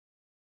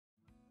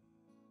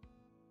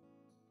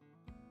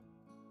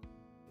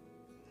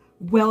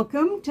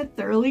Welcome to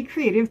Thoroughly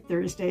Creative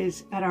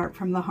Thursdays at Art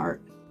from the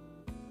Heart.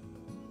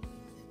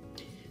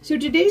 So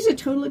today's a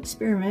total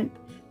experiment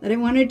that I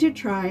wanted to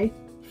try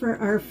for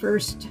our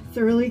first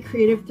Thoroughly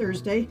Creative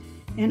Thursday.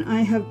 And I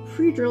have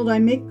pre-drilled, I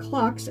make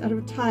clocks out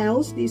of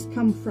tiles. These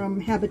come from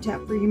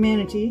Habitat for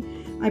Humanity.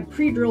 I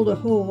pre-drilled a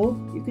hole.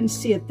 You can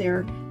see it there.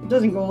 It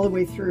doesn't go all the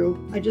way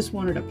through. I just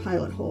wanted a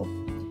pilot hole.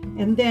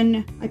 And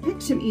then I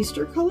picked some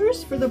Easter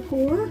colors for the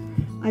pour.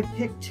 I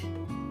picked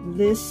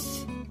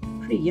this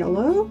pretty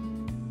yellow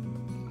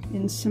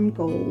and some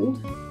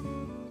gold,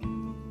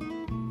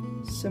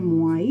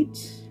 some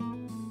white.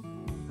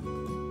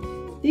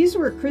 These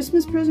were a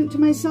Christmas present to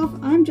myself.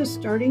 I'm just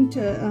starting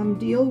to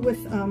deal with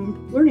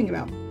learning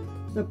about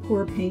the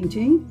pour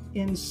painting.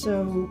 And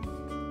so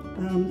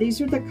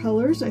these are the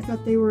colors. I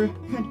thought they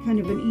had kind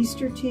of an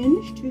Easter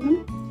tinge to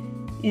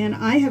them. And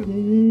I have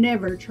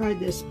never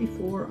tried this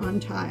before on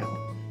tile.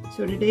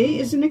 So today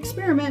is an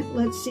experiment.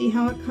 Let's see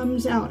how it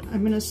comes out.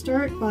 I'm gonna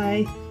start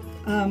by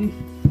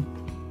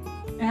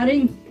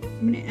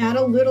I'm gonna add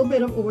a little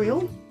bit of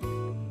oil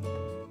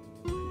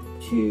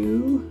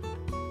to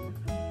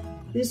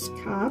this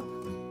cup.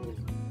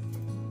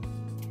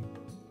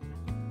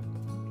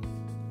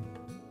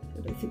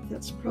 But I think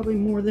that's probably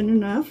more than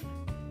enough.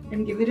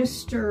 And give it a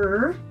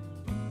stir.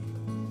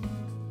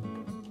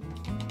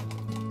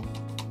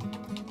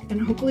 And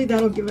hopefully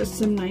that'll give us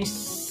some nice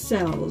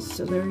cells.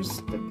 So there's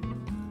the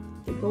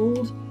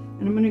gold.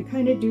 And I'm going to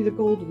kind of do the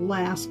gold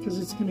last because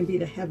it's going to be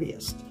the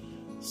heaviest.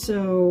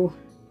 So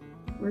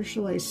where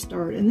shall I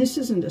start? And this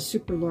isn't a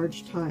super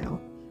large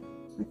tile.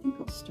 I think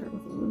I'll start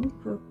with a little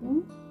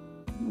purple.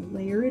 I'll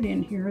layer it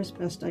in here as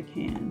best I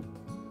can.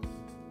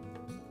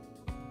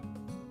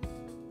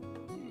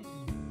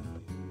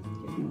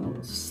 Getting a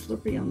little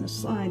slippery on the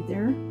side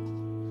there.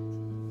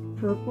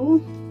 Purple.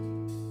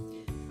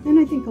 Then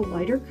I think a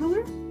lighter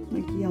color,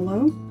 like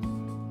yellow.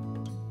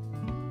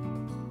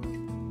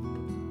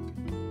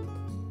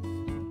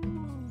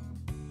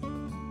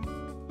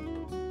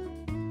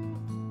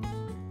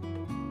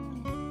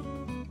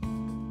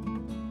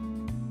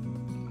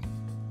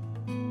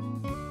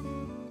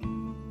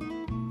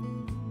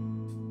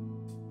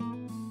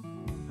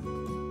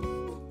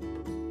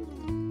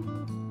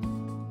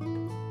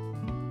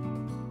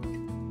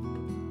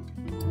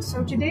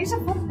 So today's a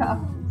flip cup,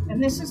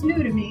 and this is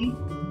new to me,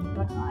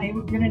 but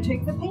I'm going to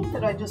take the paint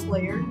that I just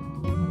layered,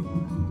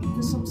 put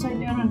this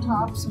upside down on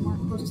top, somewhere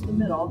close to the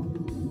middle,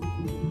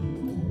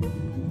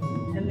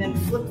 and then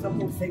flip the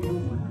whole thing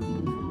over.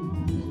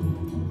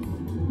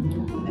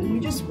 And we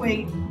just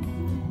wait.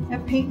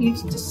 That paint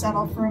needs to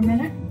settle for a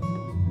minute.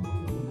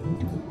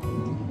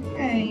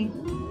 Okay,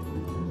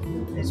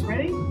 is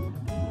ready?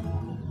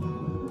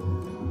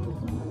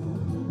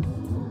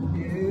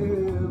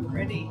 Ooh,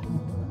 ready.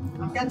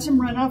 I've got some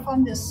runoff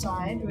on this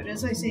side, but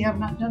as I say, I've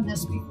not done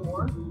this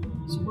before.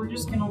 So we're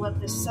just going to let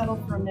this settle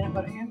for a minute,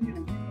 but I am going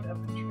to pick it up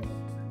and try to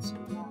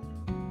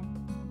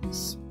put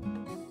some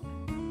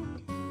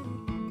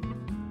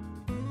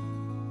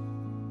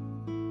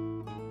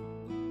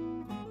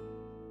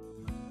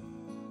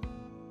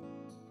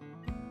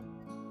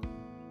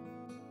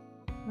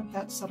let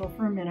that settle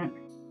for a minute.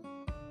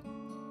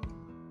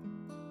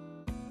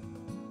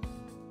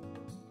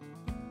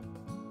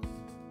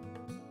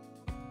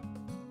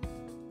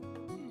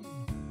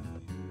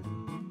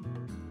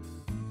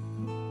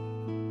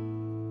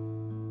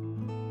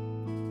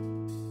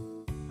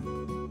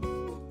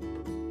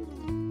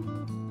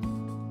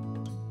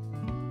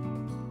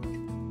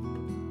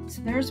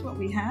 So there's what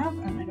we have,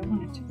 and I don't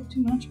want to tip it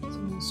too much because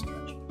I'm going to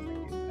stretch it.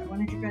 I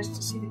wanted you guys to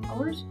see the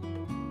colors.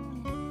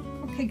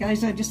 Okay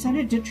guys, I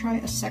decided to try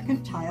a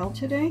second tile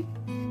today,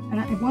 and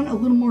I want a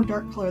little more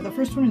dark color. The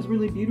first one is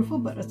really beautiful,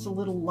 but it's a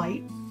little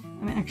light.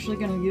 I'm actually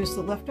going to use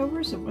the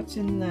leftovers of what's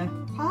in the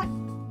pot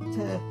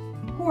to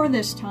pour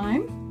this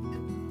time.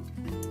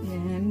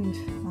 And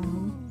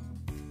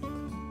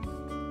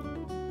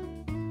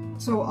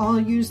so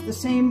I'll use the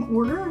same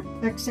order,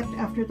 except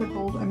after the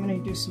gold, I'm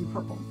going to do some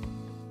purple.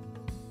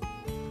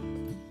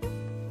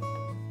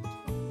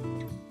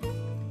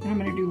 I'm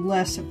going to do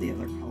less of the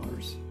other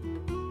colors.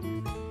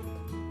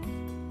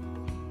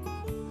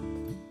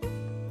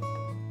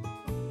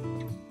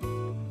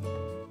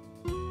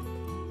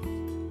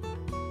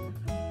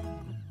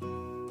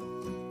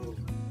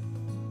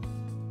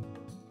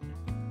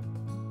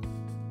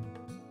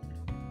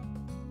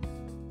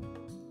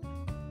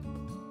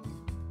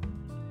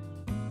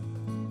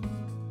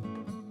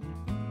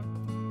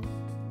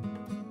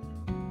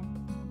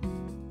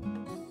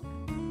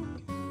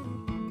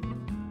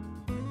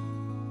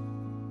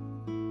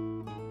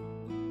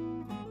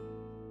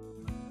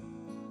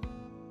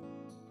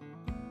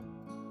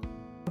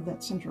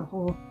 That center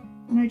hole,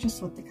 and I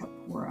just let the cup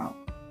pour out.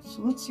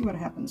 So let's see what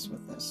happens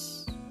with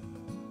this.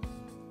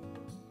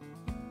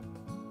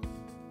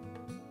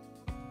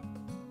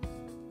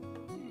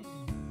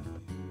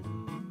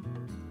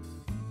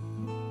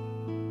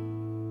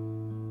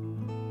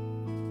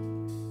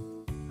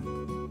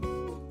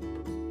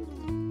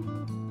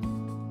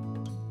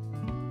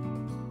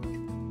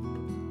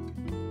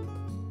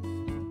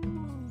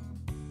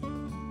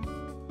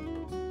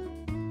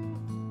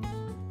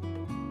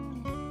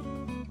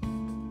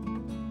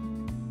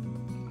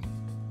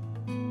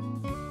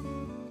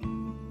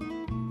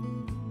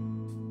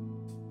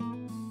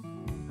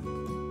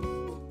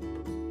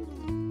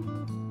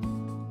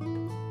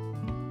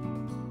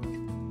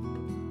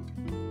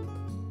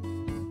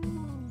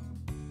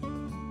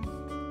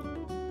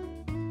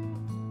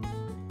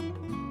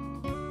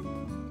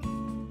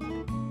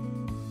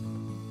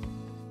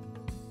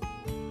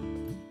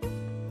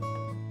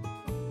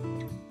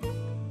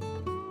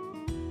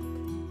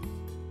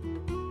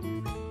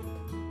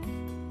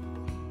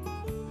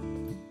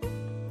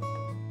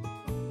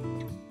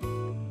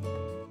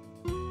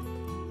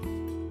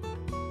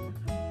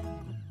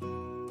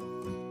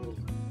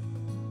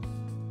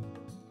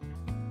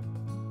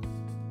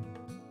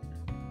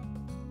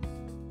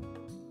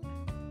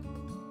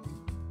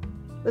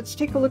 let's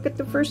take a look at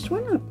the first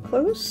one up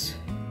close.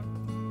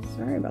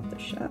 Sorry about the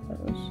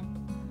shadows.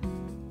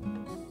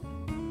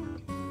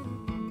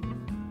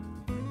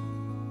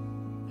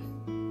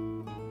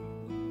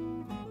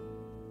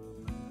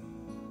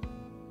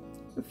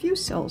 A few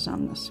cells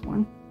on this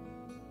one.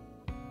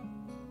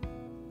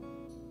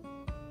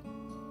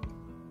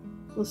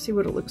 We'll see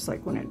what it looks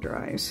like when it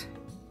dries.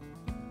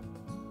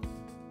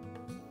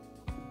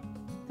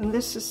 And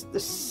this is the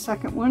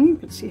second one. You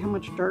can see how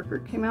much darker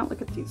it came out.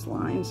 Look at these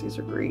lines. These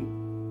are great.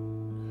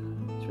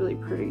 It's really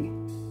pretty.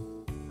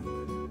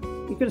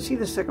 You can see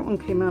the second one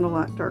came out a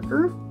lot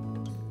darker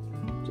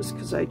just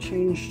because I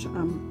changed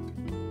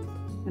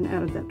and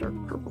added that dark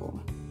purple.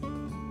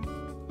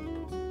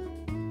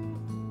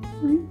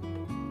 Right.